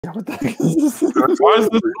Yeah, what the heck is this? Why is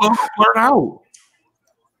this blurred out?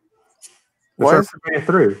 Why is WrestleMania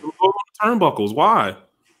 3? Turnbuckles. Why?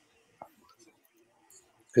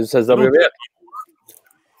 Because it says WWE.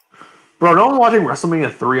 Bro, no one watching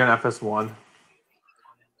WrestleMania 3 on FS1.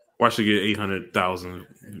 Why should get 800,000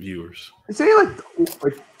 viewers? It's saying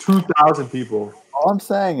like 2,000 people. All I'm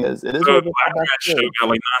saying is, it is The right before Black Match show backstage. got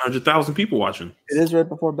like 900,000 people watching. It is right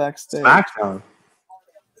before backstage. SmackDown.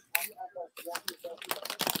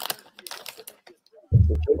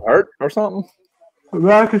 Hurt or something?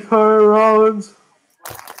 McIntyre, Rollins.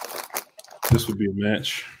 This would be a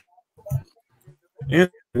match. And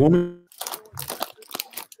woman.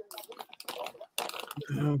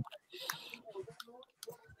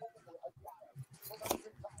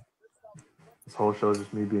 This whole show is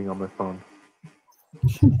just me being on my phone.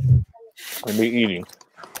 And me eating.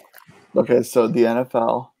 Okay, so the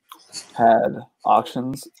NFL had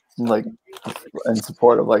auctions like in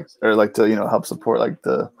support of to help support like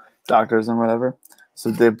the doctors and whatever.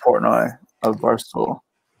 So Dave Portnoy of Barstool,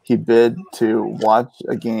 he bid to watch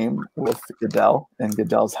a game with Goodell in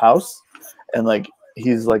Goodell's house, and like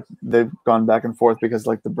he's like they've gone back and forth because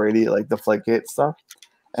like the Brady like the Flakegate stuff,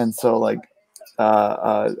 and so like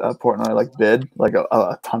Portnoy like bid like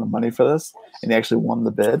a ton of money for this, and he actually won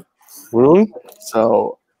the bid. Really?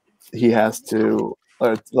 So he has to,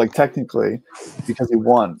 like technically, because he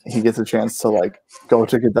won, he gets a chance to like go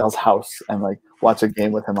to Goodell's house and like watch a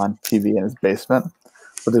game with him on TV in his basement.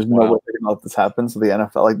 But there's no way they're gonna let this happen. So the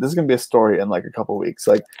NFL, like, this is gonna be a story in like a couple weeks.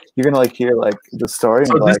 Like, you're gonna like hear like the story.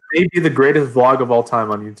 So and, this like, may be the greatest vlog of all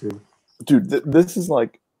time on YouTube. dude, this is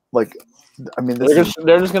like, I mean, They're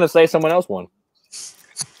just gonna say someone else won.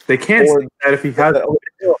 They can't say that if he has.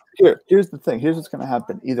 Here's the thing. Here's what's gonna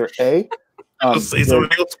happen. Either A, Say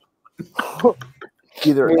something else.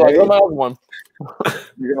 either You're like, A, I'm out one.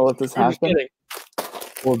 you're gonna let this I'm just happen, kidding.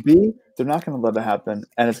 or B, they're not gonna let it happen,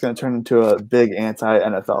 and it's gonna turn into a big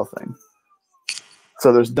anti-NFL thing.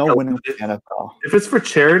 So there's no winning with the NFL. If it's for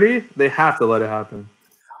charity, they have to let it happen.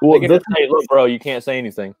 Well, They can just say, look, bro, you can't say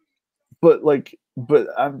anything. but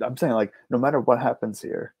I'm saying, like, no matter what happens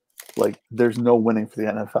here, like, there's no winning for the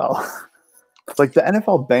NFL. Like, the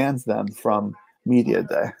NFL bans them from media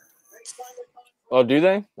day. Oh, do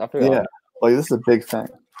they? I forgot. Yeah, like, this is a big thing.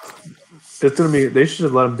 It's gonna be. They should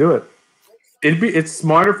just let him do it. It's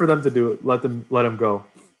smarter for them to do it. Let him go.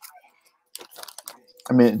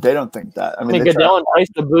 I mean, they don't think that. I I mean, mean, they Goodell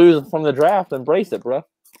embraced the booze from the draft. Embrace it, bro.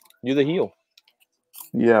 You the heel.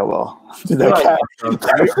 yeah, well, dude, that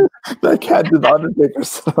cat did the Undertaker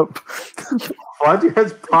stuff. Why do you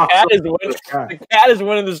guys pop? The cat is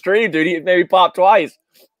winning the stream, dude. He maybe popped twice.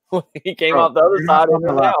 He came out the other side and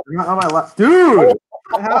went out. You're not on my lap, dude. What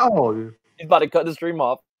the hell? Dude? He's about to cut the stream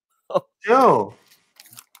off. Yo,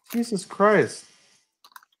 Jesus Christ!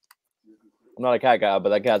 I'm not a cat guy, but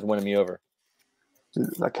that cat's winning me over.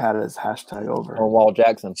 Dude, that cat is hashtag over. Or Wall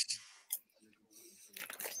Jackson.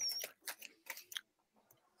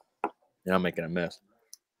 Yeah, I'm making a mess.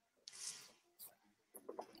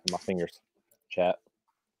 My fingers. Chat.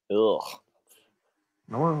 Ugh.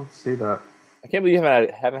 No one will see that. I can't believe you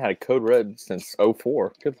haven't had a code red since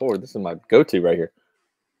 04. Good lord, this is my go-to right here.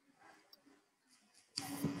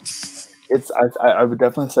 I would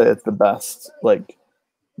definitely say it's the best, like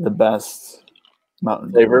the best Mountain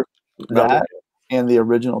Dew. Flavor? That and the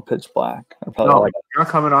original Pitch Black. I probably No, like you're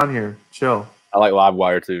not coming on here. Chill. I like Live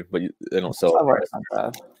Wire too, but they don't sell it. It's not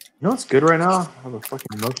bad. You know what's good right now? I have a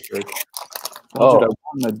fucking milkshake. Oh, dude, I won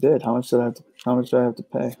my bid. How much did I have to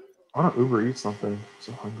pay? I want to Uber eat something. I'm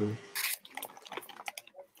so hungry.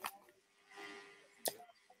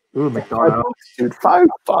 Ooh, McDonald's. Dude, $5.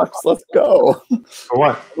 Let's go. For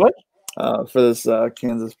what? What? For this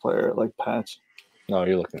Kansas player like patch. No,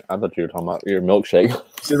 you're looking. I thought you were talking about your milkshake. You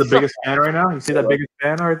see the biggest fan right now? You see that biggest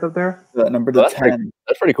fan right up there? That number That's 10.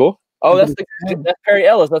 That's pretty cool. Oh, that's Perry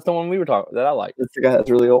Ellis. That's the one we were talking that I like. That's the guy that's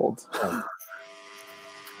really old.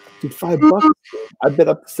 Dude, $5. I bid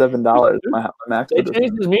up to $7. My max. They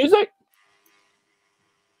changed his music.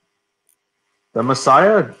 The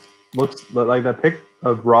Messiah looks like that pic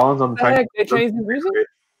of Rollins on the Heck, they changed his music.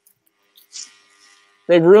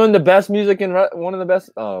 They ruined the best music in one of the best.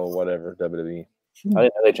 Oh, whatever. WWE. I didn't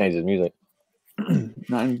know they changed his music.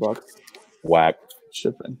 $9. Whack.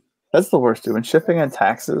 Shipping. That's the worst, dude. And shipping and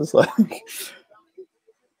taxes, like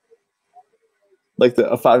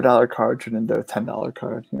a $5 card turned into a $10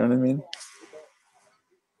 card. You know what I mean?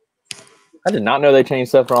 I did not know they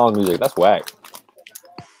changed Seth Rollins music. That's whack.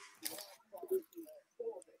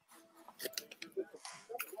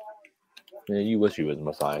 Yeah, you wish you was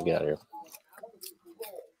Messiah. Get out of here.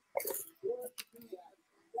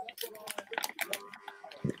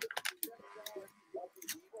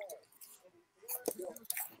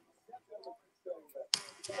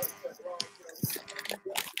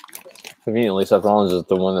 Conveniently, Seth Rollins is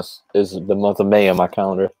the one that is the month of May on my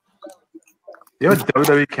calendar. You have a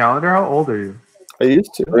WWE calendar? How old are you? I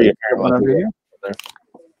used to. Yeah, One every year.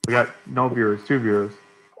 We got no viewers, 2 viewers.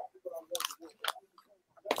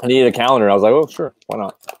 I needed a calendar. I was like, oh, sure. Why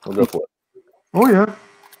not? We'll go for it. Oh, yeah.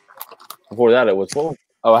 Before that, it was full.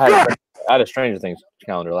 Oh, I had a Stranger Things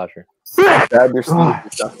calendar last year. Dab your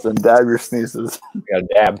sneezes, Justin. Dab your sneezes. Got a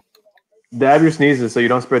dab. Dab your sneezes so you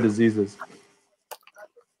don't spread diseases.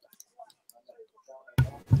 I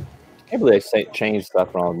can't believe they changed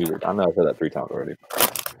stuff from all the music. I know I've said that 3 times already.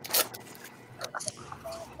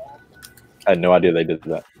 I had no idea they did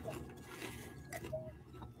that.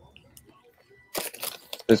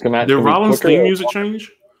 Did Rollins' theme music change?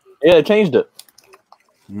 Yeah, they changed it.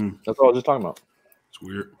 Mm, That's what I was just talking about. it's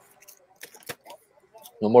weird.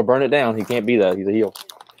 No more burn it down. He can't be that. He's a heel.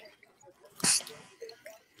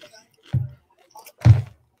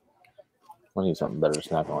 I need something better to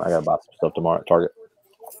snack on. I gotta buy some stuff tomorrow at Target.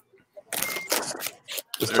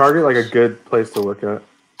 Is Target like a good place to look at?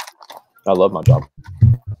 I love my job.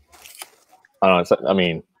 I don't know. I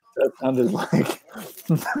mean, That sounded like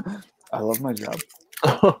I love my job.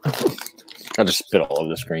 I just spit all over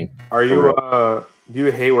the screen. Are you? Do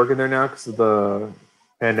you hate working there now because of the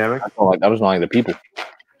pandemic? I just don't like the people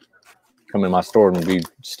come in my store and be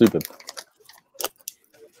stupid.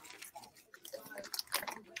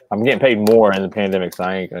 I'm getting paid more in the pandemic, so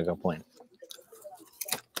I ain't gonna complain.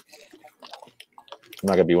 I'm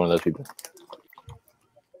not gonna be one of those people.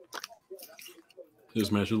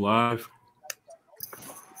 This match is live.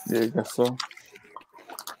 Yeah, I guess so.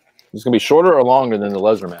 It's gonna be shorter or longer than the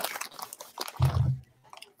Lesnar match.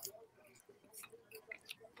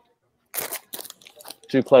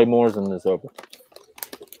 2 Claymores and it's over.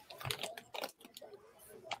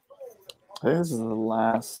 I think this is the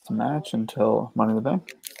last match until Money in the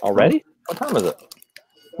Bank. Already? What time is it?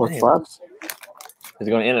 What's Man. left? Is it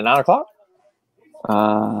going to end at 9 o'clock?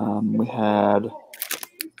 We had.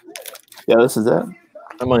 Yeah, this is it.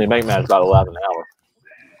 That Money in the Bank match is about 11 an hour.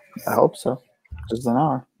 I hope so. Just an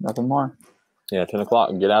hour, nothing more. Yeah, 10 o'clock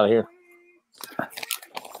and get out of here.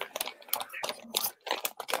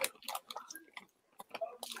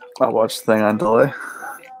 I watched the thing on delay.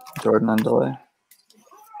 Jordan on delay.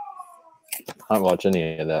 I haven't watched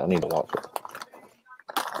any of that. I need to watch it.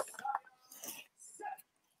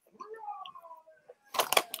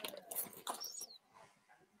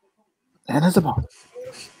 And his opponent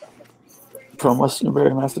from West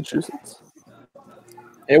Newbury, Massachusetts.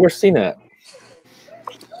 Hey, where's Cena at?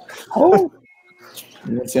 Oh,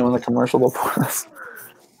 you didn't see him on the commercial before this.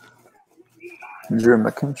 Drew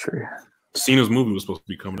McIntyre. Cena's movie was supposed to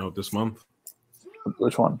be coming out this month.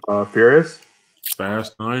 Which one? Furious?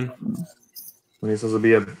 Fast 9. When he's supposed to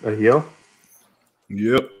be a heel?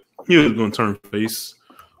 Yep. He was going to turn face.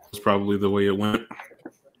 Was probably the way it went.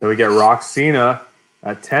 Then we get Rock Cena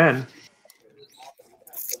at 10.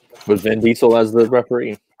 With Vin Diesel as the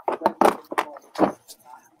referee.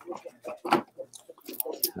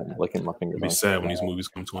 I'm licking my fingers. It'd be sad when these movies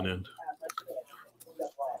come to an end.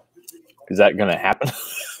 Is that going to happen?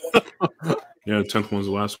 Yeah, the 10th one's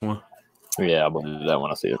the last one. Yeah, I believe that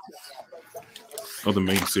when I see it. Of the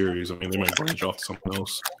main series. I mean, they might branch off to something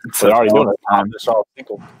else. They're already doing it.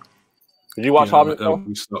 Did you watch Hobbit? That would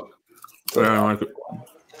be stuck. I don't like it.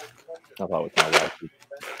 I thought it was kind of wacky.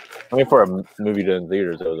 I mean, for a movie done in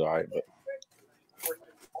theaters, it was all right. But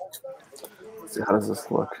Let's see, how does this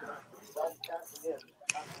look?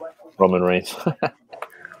 Roman Reigns.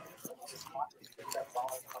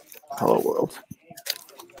 Hello, world.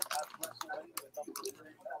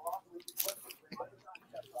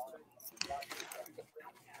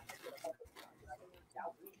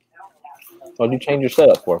 What did you change your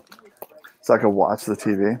setup for? So I could watch the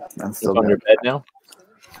TV and still. It's on your bed now?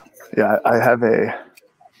 Yeah, I have a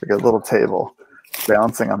little table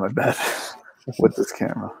balancing on my bed with this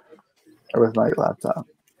camera or with my laptop.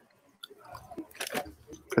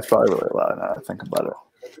 It's probably really loud now that I think about it.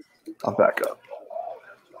 I'll back up.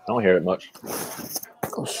 I don't hear it much.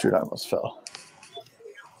 Oh shoot! I almost fell.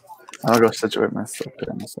 I'll go situate myself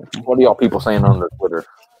there in a second. What are y'all people saying on the Twitter?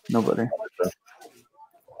 Nobody.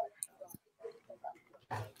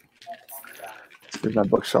 Here's my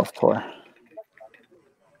bookshelf tour.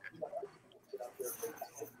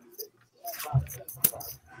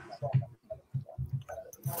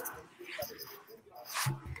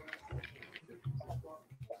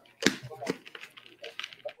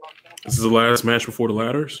 This is the last match before the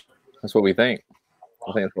ladders. That's what we think.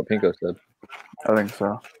 I think that's what Pinko said. I think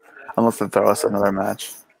so. Unless they throw us another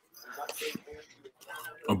match.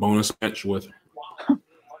 A bonus match with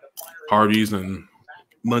Hardy's and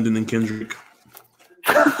London and Kendrick.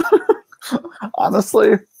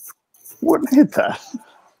 Honestly, wouldn't hate that.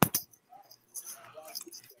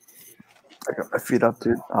 I got my feet up,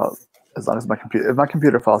 dude. Oh, as long as if my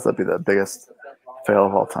computer falls, that'd be the biggest fail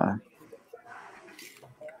of all time.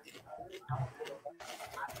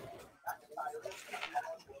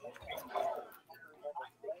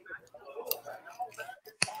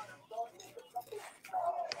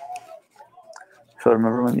 So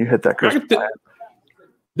remember when you hit that Chris Bryant?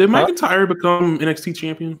 Did McIntyre become NXT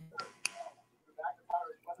champion?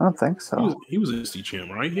 I don't think so. He was NXT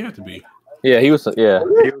champ, right? He had to be. Yeah, he was. Yeah,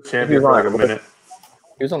 He was champion for like a minute.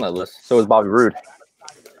 he was on that list. So was Bobby Roode.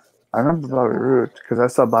 I remember Bobby Roode because I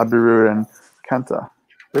saw Bobby Roode and Kenta.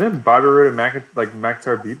 Didn't Bobby Roode and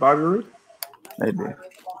McIntyre beat Bobby Roode? Maybe.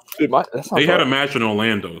 Dude, that's not They had a match in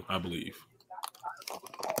Orlando, I believe.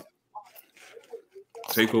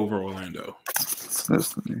 Takeover Orlando.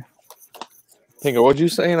 Listen, Tinker, what'd you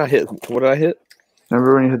say? And I hit. What did I hit?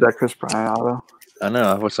 remember when you hit that Chris Bryant auto? I know.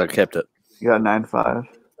 I wish I kept it. You got 9-5.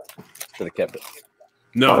 Should have kept it.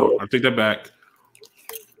 No, I take that back.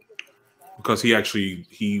 Because he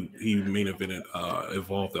main evented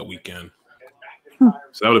Evolve that weekend. So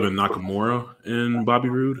that would have been Nakamura and Bobby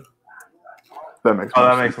Roode. That makes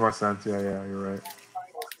Makes more sense. Yeah, you're right.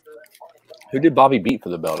 Who did Bobby beat for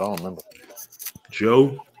the belt? I don't remember.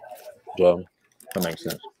 Joe. That makes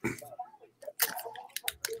sense.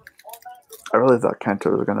 I really thought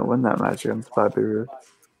Kenta was going to win that match against Bobby Roode.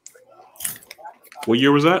 What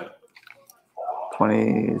year was that?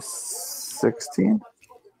 2016.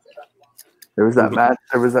 There was that match.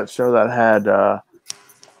 There was that show that had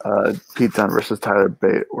Pete Dunne versus Tyler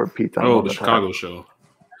Bate, where Pete Dunne. Oh, the Chicago show.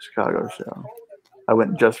 Chicago show. I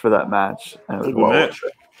went just for that match, and it was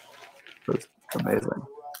It was amazing.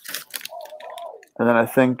 And then I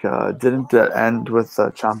think didn't that end with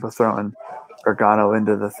Ciampa throwing Gargano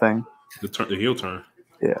into the thing? The heel turn.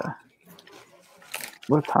 Yeah.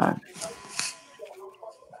 What time?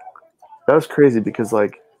 That was crazy because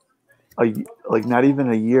like not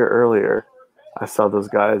even a year earlier, I saw those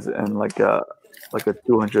guys in like a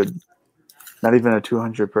 200, not even a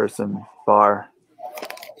 200 person bar,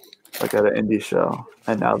 like at an indie show,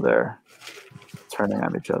 and now they're turning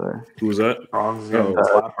on each other. Who was that?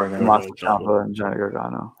 Tommaso Ciampa and Johnny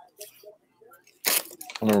Gargano. I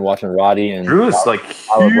remember watching Roddy and Drew is like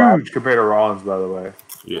huge compared to Rollins, by the way.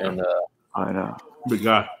 Yeah, and I know. big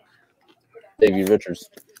guy. Davey Richards.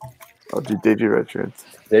 Oh, dude, Davey Richards.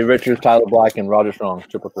 Davey Richards, Tyler Black, and Roger Strong.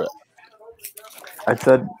 Triple threat. I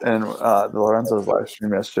said in the Lorenzo's live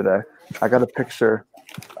stream yesterday, I got a picture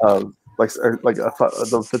of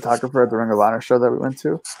the photographer at the Ring of Honor show that we went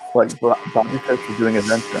to. Like Bobby Fish was doing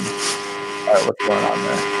his entrance. All right, what's going on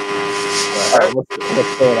there? All right, what's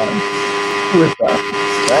going on? Who is that?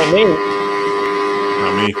 Not me.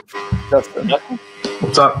 Not me. Justin.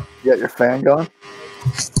 What's up? You got your fan going?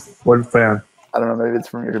 What fan? I don't know. Maybe it's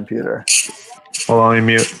from your computer. Hold on, let me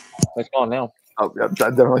mute. It's gone now. Oh, yeah,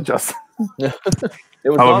 definitely Justin. It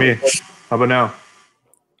was How about gone. me? How about now?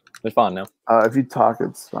 It's fine now. If you talk,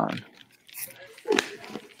 it's fine.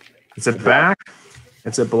 Is it back?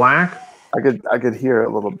 Is it black? I could hear it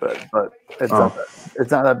a little bit, but it's not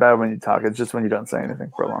that bad when you talk. It's just when you don't say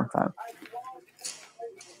anything for a long time.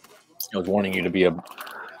 I was warning you to be a.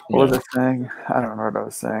 What was I saying? I don't remember what I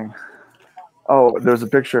was saying. Oh, there's a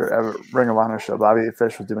picture at a Ring of Honor show. Bobby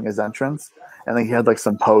Fish was doing his entrance, and he had like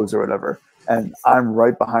some pose or whatever. And I'm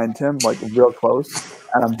right behind him, like real close,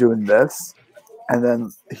 and I'm doing this. And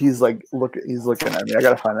then he's like, he's looking at me. I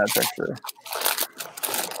gotta find that picture.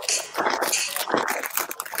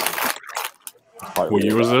 What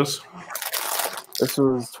year was this? This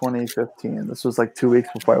was 2015. This was like 2 weeks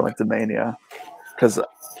before I went to Mania, because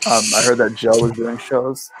I heard that Joe was doing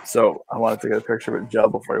shows, so I wanted to get a picture with Joe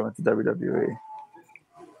before he went to WWE.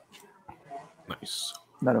 Nice.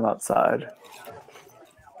 Met him outside.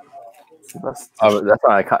 That's an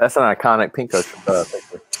iconic pink picture.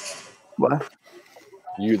 What?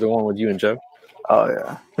 You the one with you and Joe? Oh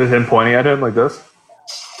yeah. Is him pointing at him like this?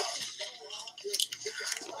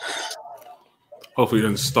 Hopefully, he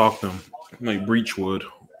didn't stalk them like Breachwood,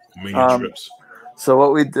 Mania trips. So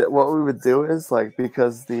what we would do is like,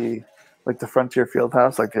 because the Frontier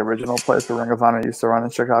Fieldhouse, like the original place where Ring of Honor used to run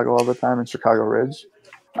in Chicago all the time in Chicago Ridge,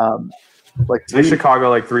 Say Chicago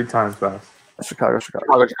like 3 times fast. Chicago.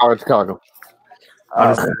 I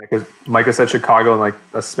understand because Micah said Chicago in like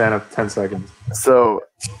a span of 10 seconds. So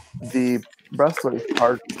the wrestlers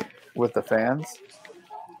parked with the fans,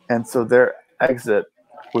 and so their exit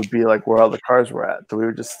would be like where all the cars were at. So we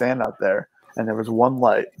would just stand out there, and there was one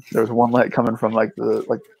light. There was one light coming from like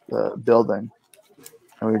the building,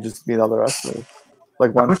 and we would just meet all the wrestlers.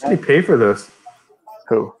 Like how much did he pay for this?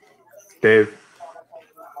 Who? Dave.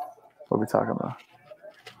 What are we talking about?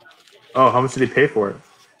 Oh, how much did he pay for it?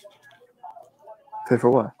 Pay for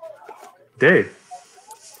what? Dave.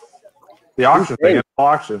 The auction thing. The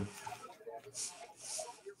auction.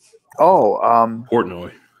 Oh,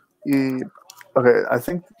 Portnoy. Okay, I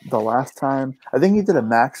think the last time he did a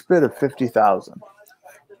max bid of 50,000.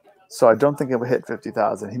 So I don't think it would hit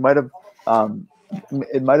 50,000. He might have,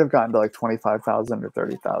 it might have gotten to like 25,000 or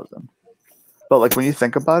 30,000. But like when you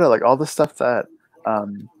think about it, like all the stuff that, I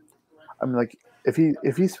mean, like if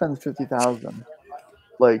he spends 50,000,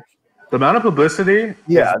 like the amount of publicity,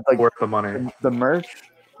 yeah, is like worth the money. The merch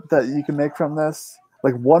that you can make from this,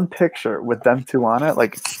 like one picture with them two on it,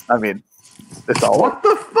 like I mean, it's all. What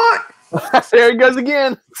the fuck? There he goes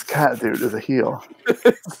again. This cat dude is a heel.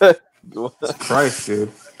 Jesus Christ,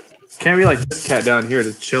 dude. Can't be like this cat down here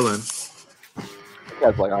just chilling.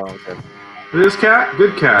 Cat's like, I don't care. This cat?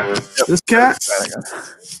 Good cat. Yep. This cat?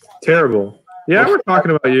 Terrible. Yeah, we're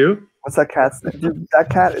talking about you. What's that cat's name? Dude, that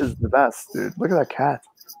cat is the best, dude. Look at that cat.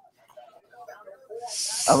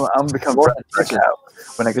 I'm gonna become friends with that cat.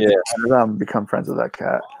 When I get to Canada, I'm gonna become friends with that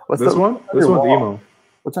cat. What's this one? This one's emo.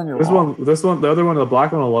 What's on your this wall? This one, the other one, the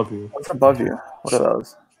black one, I love you. What's above you? What are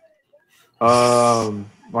those?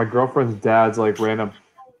 My girlfriend's dad's like random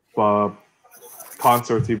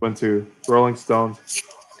concerts he went to. Rolling Stones.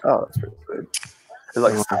 Oh, that's pretty sweet. Is it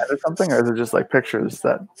like sad or something, or is it just like pictures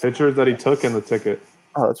that he took in the ticket?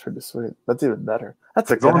 Oh, that's pretty sweet. That's even better.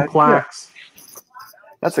 That's a good idea. Plaques.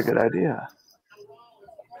 That's a good idea.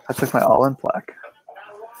 I took my all-in plaque.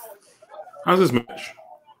 How's this match?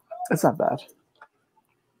 It's not bad.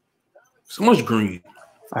 So much green.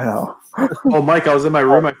 I know. Oh, Mike, I was in my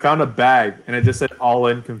room. I found a bag, and it just said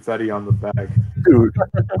all-in confetti on the bag. Dude,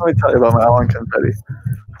 let me tell you about my all-in confetti.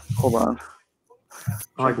 Hold on.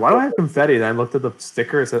 I'm like, why do I have confetti? Then I looked at the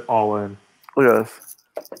sticker. It said all-in. Look at this.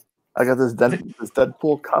 I got this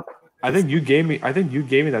Deadpool cup. I think you gave me that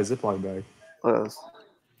Ziploc bag. Look at this.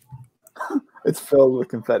 It's filled with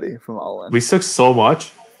confetti from all in. We took so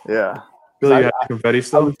much. Yeah. Really, you had confetti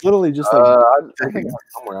still? I was literally just like I think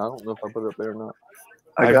somewhere. I don't know if I put it up there or not.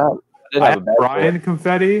 I had Brian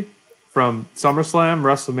confetti from SummerSlam,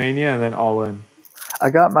 WrestleMania, and then All In.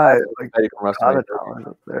 I got my confetti from WrestleMania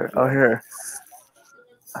up there. Oh, here.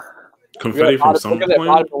 Confetti from SummerSlam. Look at that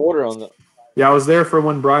bottle of water on the. Yeah, I was there for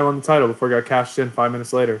when Brian won the title before he got cashed in 5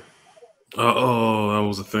 minutes later. Oh, that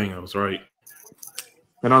was a thing. I was right.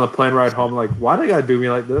 And on the plane ride home, like, why do they gotta do me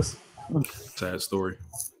like this? Sad story.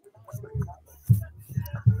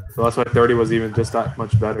 So that's why 30 was even just that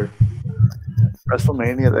much better.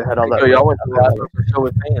 WrestleMania, they had all that. Y'all went to the last show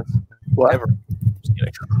with fans. What? Ever. Just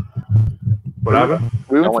kidding. What happened?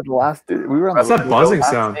 We went to the last. We were on That's that buzzing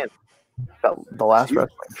sound. The last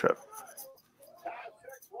wrestling trip.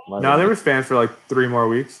 No, they were fans for like 3 more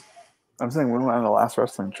weeks. I'm saying we went on the last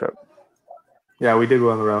wrestling trip. Yeah, we did go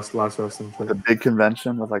on the last wrestling trip. The big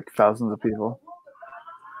convention with like thousands of people.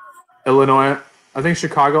 Illinois. I think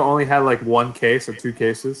Chicago only had like 1 case or 2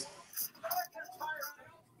 cases.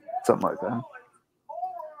 Something like that.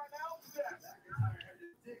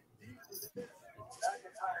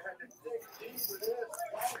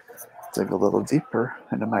 Dig a little deeper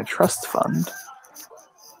into my trust fund.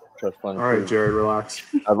 Trust fund. All right, Jared, relax.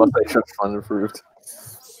 I must say trust fund approved.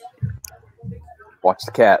 Watch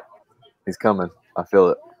the cat. He's coming. I feel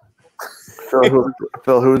it. Phil,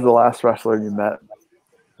 who was the last wrestler you met?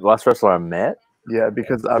 The last wrestler I met? Yeah,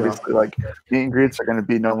 because obviously, like, meet and greets are going to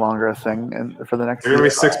be no longer a thing for the next. They're going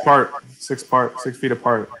to be 6 feet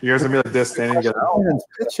apart. You guys are going to be like this, standing together. Look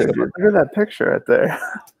at that picture right there.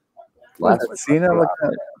 Last Cena, look at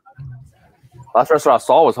that. Last wrestler I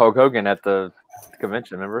saw was Hulk Hogan at the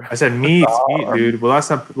convention. Remember? I said meet, dude. Well,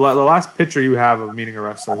 the last picture you have of meeting a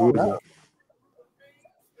wrestler. Who was it?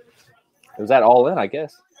 Was that All In? I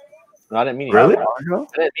guess. No, I didn't meet really. I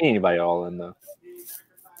didn't meet anybody All In though.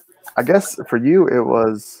 I guess for you it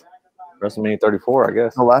was WrestleMania 34. I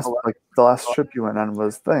guess the last trip you went on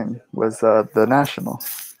was the National.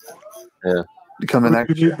 Yeah. Coming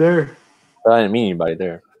next year. There. But I didn't meet anybody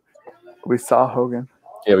there. We saw Hogan.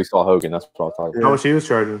 Yeah, we saw Hogan. That's what I was talking about. How much he was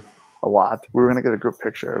charging? A lot. We were gonna get a group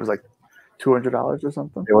picture. It was like $200 or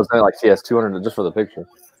something. It wasn't like $200 just for the picture.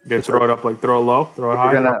 Yeah, throw it up, like throw it low, throw it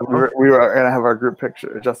high. We were gonna have our group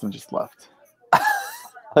picture. Justin just left.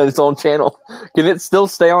 Its own channel. Can it still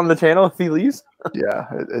stay on the channel if he leaves? Yeah,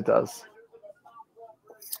 it does.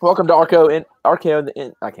 Welcome to RKO.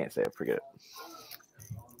 I can't say it. Forget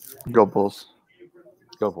it. Go Bulls.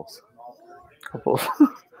 Go Bulls. Go Bulls.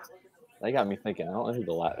 That got me thinking. I don't know who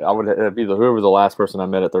the last. I would be whoever the last person I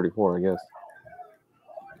met at 34. I guess.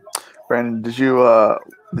 Brandon, did you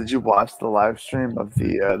watch the live stream of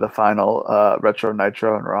the final Retro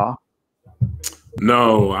Nitro and Raw?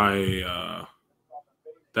 No,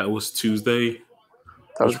 that was Tuesday,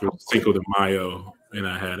 which was Cinco de Mayo, and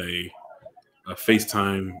I had a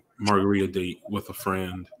FaceTime margarita date with a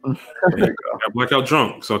friend. There you go. Got blackout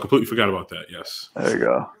drunk, so I completely forgot about that. Yes. There you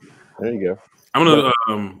go. There you go. I'm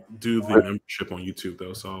gonna do the membership on YouTube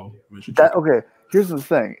though, so I'll mention that. Okay, here's the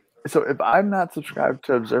thing. So if I'm not subscribed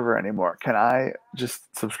to Observer anymore, can I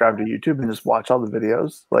just subscribe to YouTube and just watch all the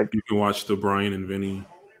videos? Like you can watch the Brian and Vinny.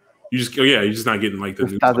 You're just not getting like the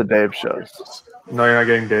it's not the Dave shows. No, you're not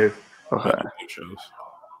getting Dave. Okay, shows.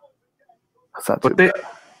 that's not too bad.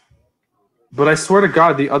 But I swear to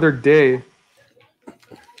God, the other day,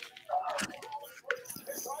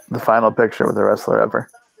 The final picture with the wrestler ever.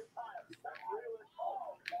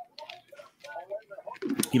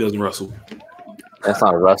 He doesn't wrestle. That's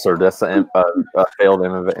not a wrestler. That's a failed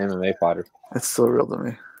MMA fighter. It's still real to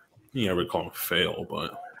me. You never call him fail,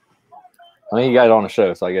 but I mean, you got it on a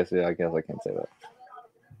show, so I guess I can't say that.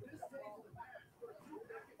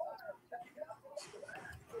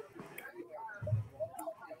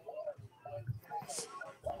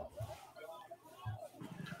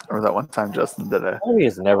 Or that one time Justin did a Maybe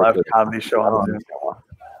it's never live good. comedy show on Zoom.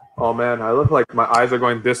 oh man, I look like my eyes are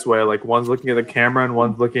going this way. Like one's looking at the camera and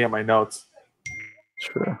one's looking at my notes.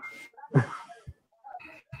 True.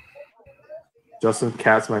 Justin's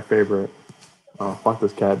cat's my favorite. Oh, fuck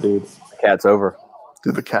this cat, dude. Cat's over.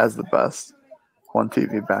 Dude, the cat's the best. One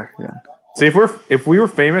TV back again. See, if we were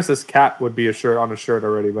famous, this cat would be on a shirt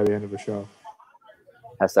already by the end of the show.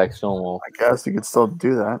 Hashtag Stonewall. I guess you could still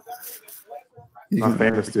do that. You Not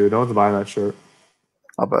famous, dude. No one's buying that shirt.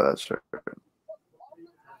 I'll buy that shirt.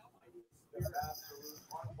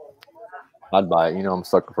 I'd buy it. You know, I'm a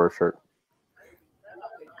sucker for a shirt.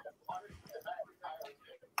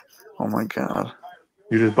 Oh my god.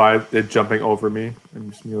 You just buy it jumping over me,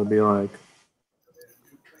 and just you'll be like,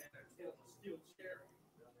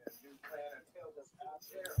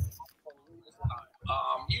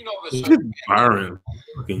 You know look this. at Byron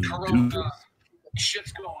fucking do this.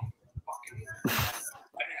 Shit's going fucking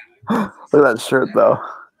Look at that shirt though.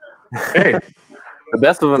 "Hey, The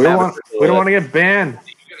best of them. we don't want to get banned.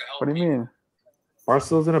 What do you mean?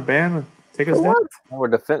 Barstool's in a ban. Take us down." What? We're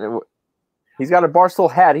defending. He's got a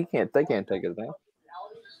Barstool hat. They can't take it down.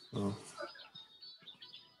 Oh.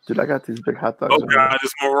 Dude, I got these big hot dogs. Oh god,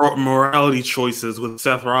 just morality choices with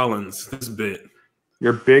Seth Rollins. This bit.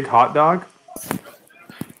 Your big hot dog.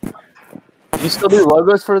 You still do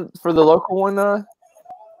logos for the local one,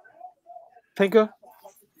 Pinka?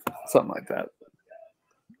 Something like that.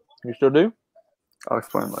 You still do? I'll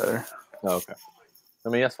explain later. Oh, okay. I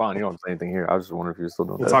mean, that's fine. You don't say anything here. I was just wondering if you're still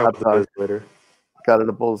doing We'll that. talk about this later. Got it at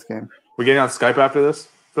a Bulls game. We getting on Skype after this,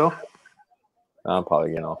 Phil? I'm probably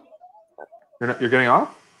getting off. You're getting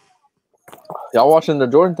off? Y'all watching the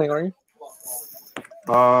Jordan thing, are you?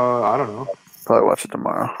 I don't know. Probably watch it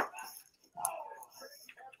tomorrow.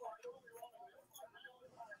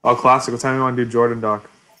 Oh, classic. What time do you want to do Jordan doc?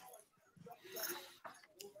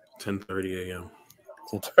 10:30 a.m.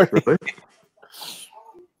 Really?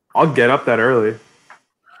 I'll get up that early.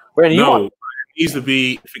 Brandon, you No, want it needs to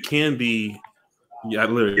be. If it can be, I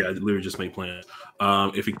literally just made plans.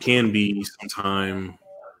 If it can be sometime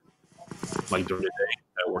like during the day,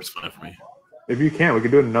 that works fine for me. If you can, we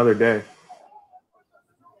could do it another day.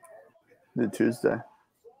 Do Tuesday.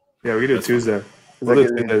 Yeah, we could do it That's Tuesday. Does We'll that do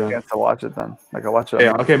give it you Tuesday a then. chance to watch it then? Like I watch it.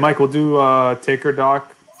 Yeah, okay, Mike, we'll do Taker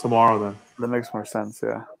doc tomorrow then. That makes more sense.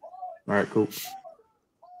 Yeah. All right, cool.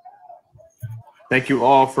 Thank you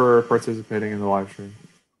all for participating in the live stream.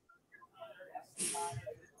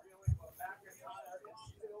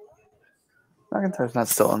 McIntyre's not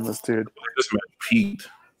still in this, dude. This match peaked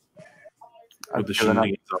with the Given up.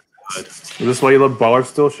 shenanigans outside. Is this why you love ballers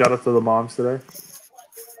still? Shout out to the moms today.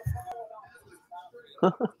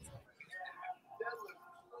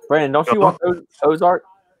 Brandon, don't you want Ozark?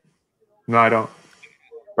 No, I don't.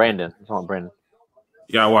 Brandon. It's on Brandon.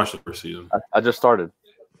 Yeah, I watched the first season. I just started.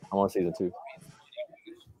 I'm on season 2.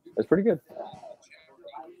 It's pretty good.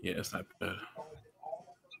 Yeah, it's not bad.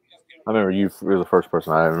 I remember you were the first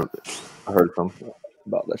person I ever heard from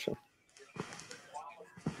about that show.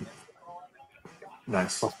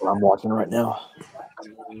 Nice. That's what I'm watching right now.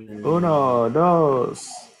 Uno, dos.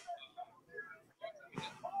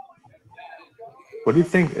 What do you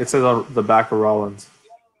think? It says on the back of Rollins.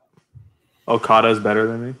 Okada is better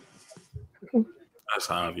than me. That's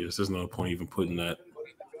obvious. There's no point even putting that.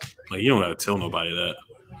 Like, you don't gotta tell nobody that.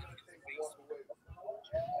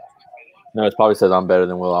 No, it probably says I'm better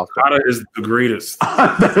than Will Ospreay. Okada is the greatest.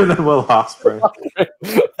 Better than Will Ospreay.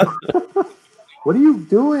 What are you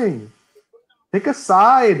doing? Pick a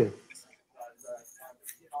side.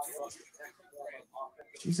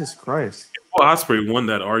 Jesus Christ. Will Ospreay won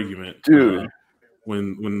that argument, Dude.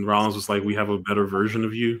 When Rollins was like, "We have a better version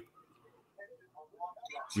of you."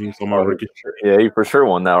 He talking about Ricochet. Yeah, he for sure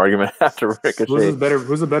won that argument after Ricochet.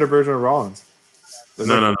 Who's a better version of Rollins? There's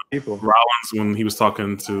No. people. Rollins, when he was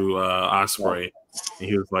talking to Ospreay, and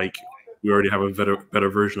he was like, "We already have a better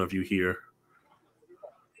version of you here."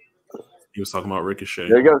 He was talking about Ricochet.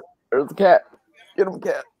 There you go. There's the cat. Get him,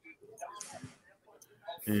 cat.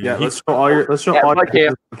 And Yeah, he- let's show all your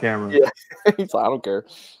cam. camera. Yeah, he's like, I don't care.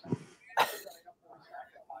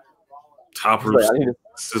 top He's rope. like, I need to-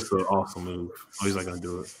 It's just an awesome move. Oh, he's not gonna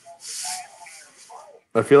do it.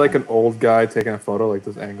 I feel like an old guy taking a photo like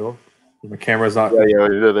this angle. The camera's not. Yeah,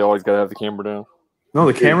 they always gotta have the camera down. No,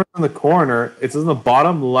 the camera's in the corner. It's in the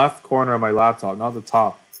bottom left corner of my laptop, not the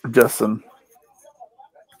top. Justin.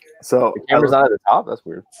 So The camera's not at the top. That's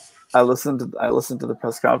weird. I listened to the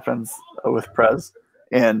press conference with Prez,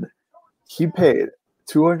 and he paid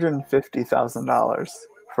 $250,000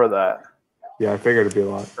 for that. Yeah, I figured it'd be a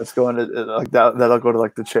lot. That's going to like that. That'll go to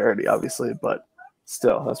like the charity, obviously, but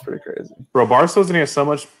still, that's pretty crazy. Bro, Barstow's gonna get so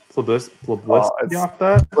much publicity it's- off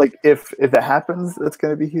that. Like if it happens, it's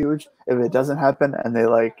going to be huge. If it doesn't happen, and they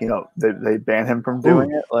like they ban him from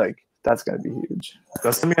doing it, like that's going to be huge.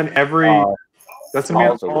 That's gonna be on every. That's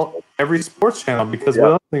gonna be on every sports channel because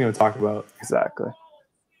what else are they gonna talk about? Exactly.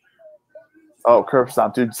 Oh, curve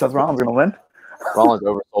stomp, dude! Seth Rollins going to win? Rollins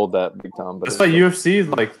oversold that big time. But That's why UFC is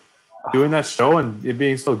like doing that show and it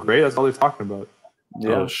being so great. That's all they're talking about.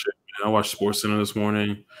 Yeah. Oh shit! Man. I watched SportsCenter this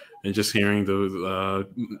morning, and just hearing the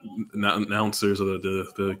announcers or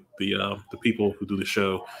the people who do the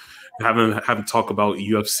show having talk about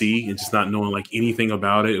UFC and just not knowing like anything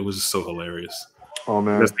about it. It was just so hilarious. Oh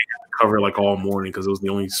man, Because they had to cover like all morning because it was the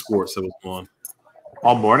only sports that was on.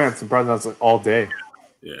 all morning. I'm surprised that's like all day.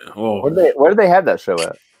 Yeah. Oh, Where did they have that show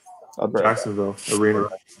at? Jacksonville Arena.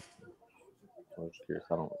 I'm just curious.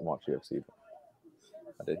 I don't watch UFC, but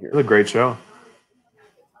I did hear It was a great show.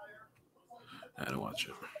 I had to watch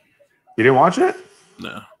it. You didn't watch it?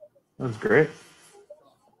 No. That was great.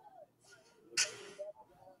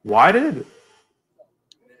 Why did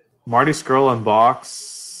Marty Scurll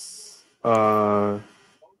unbox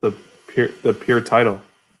the pure title?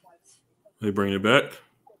 They bring it back.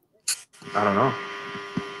 I don't know.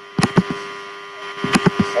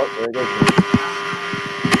 Oh, there it goes.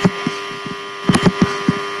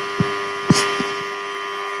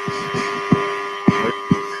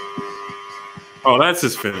 Oh, that's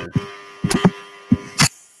his finish.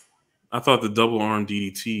 I thought the double arm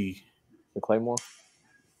DDT. The Claymore.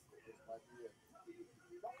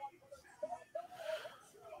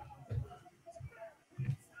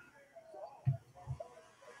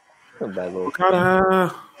 A bad little.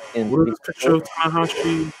 Okada. In What is Show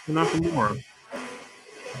Tanahashi Nakamura?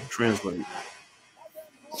 Translate.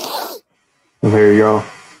 Well, there you go.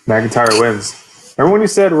 McIntyre wins. Remember when you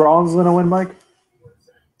said Rollins was going to win, Mike?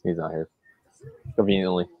 He's not here.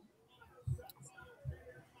 Conveniently.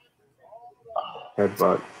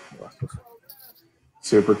 Headbutt.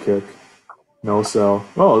 Super kick. No sell.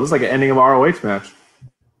 Oh, this is like an ending of an ROH match.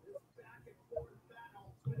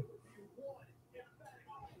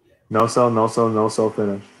 No sell, no sell, no sell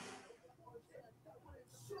finish.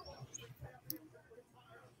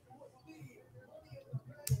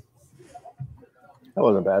 That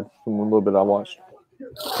wasn't bad. From a little bit I watched.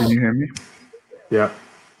 Can you hear me? Yeah.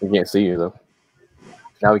 We can't see you though.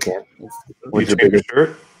 Now we can. You Who's your change your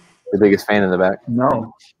shirt? biggest fan in the back?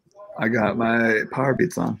 No. I got my power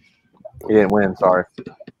beats on. He didn't win. Sorry.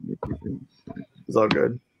 It's all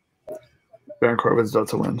good. Baron Corbin's about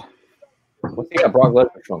to win. What's he got Brock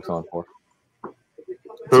Lesnar trunks on for?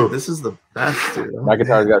 Who? Dude, this is the best, dude.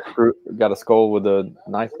 McIntyre's got a skull with a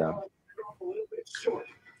knife down.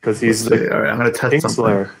 Because he's Let's see. the All right, I'm going to test King something.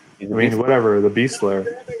 Slayer. I mean, whatever, the Beast Slayer.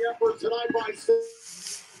 What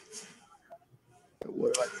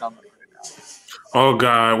do I sound like right now? Oh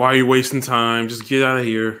God, why are you wasting time? Just get out of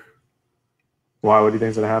here. Why? What do you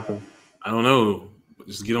think's going to happen? I don't know.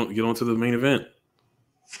 Just get on to the main event.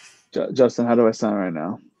 Justin, how do I sound right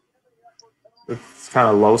now? It's kind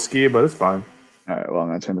of low ski, but it's fine. All right, well, I'm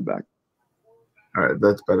going to turn it back. All right,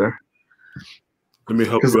 that's better. Let me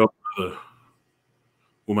help you out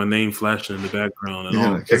with my name flashing in the background and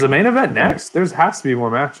all. Is the main event next? There's has to be more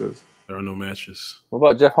matches. There are no matches. What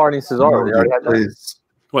about Jeff Hardy and Cesaro? They already had that? Please.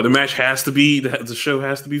 What, the match has to be, the show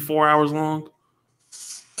has to be 4 hours long?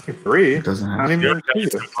 3? It doesn't I have. don't even Yeah,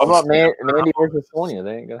 know. How about Mandy versus Sonya?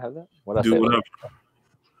 They ain't gonna have that. What I Do say? whatever.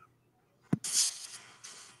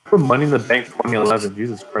 Put Money in the Bank 2011.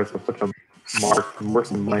 Jesus Christ, I'll put some mark worse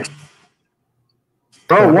than mine.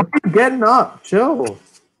 Bro, why are you getting up? Chill.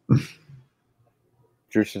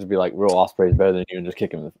 Drew should be like, "Real Ospreay's better than you," and just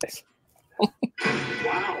kick him in the face.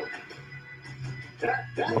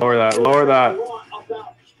 Lower that. Lower that.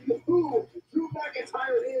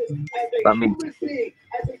 I mean,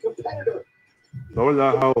 Lower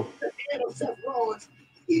that hoe. Seth Rollins,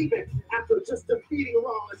 even after just defeating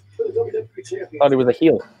Rollins for the WWE Championship. thought he was a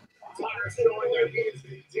heel.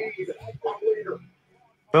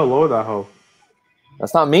 Phil, lower that hoe.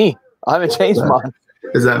 That's not me. I haven't changed mine.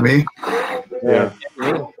 Is that me? Yeah.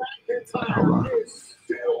 Me. Hold on.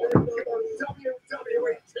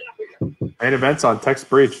 Main event's on. Text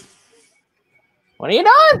Breach. What are you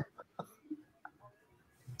doing?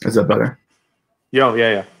 Is that better? Yo,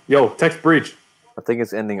 yeah. Yo, Text Breach. I think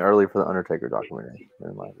it's ending early for the Undertaker documentary.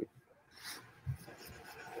 It might be.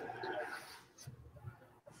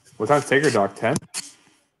 What time's Taker Doc? 10?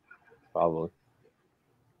 Probably.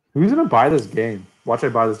 Who's gonna buy this game? Watch I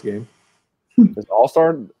buy this game. Is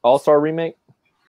All-Star remake?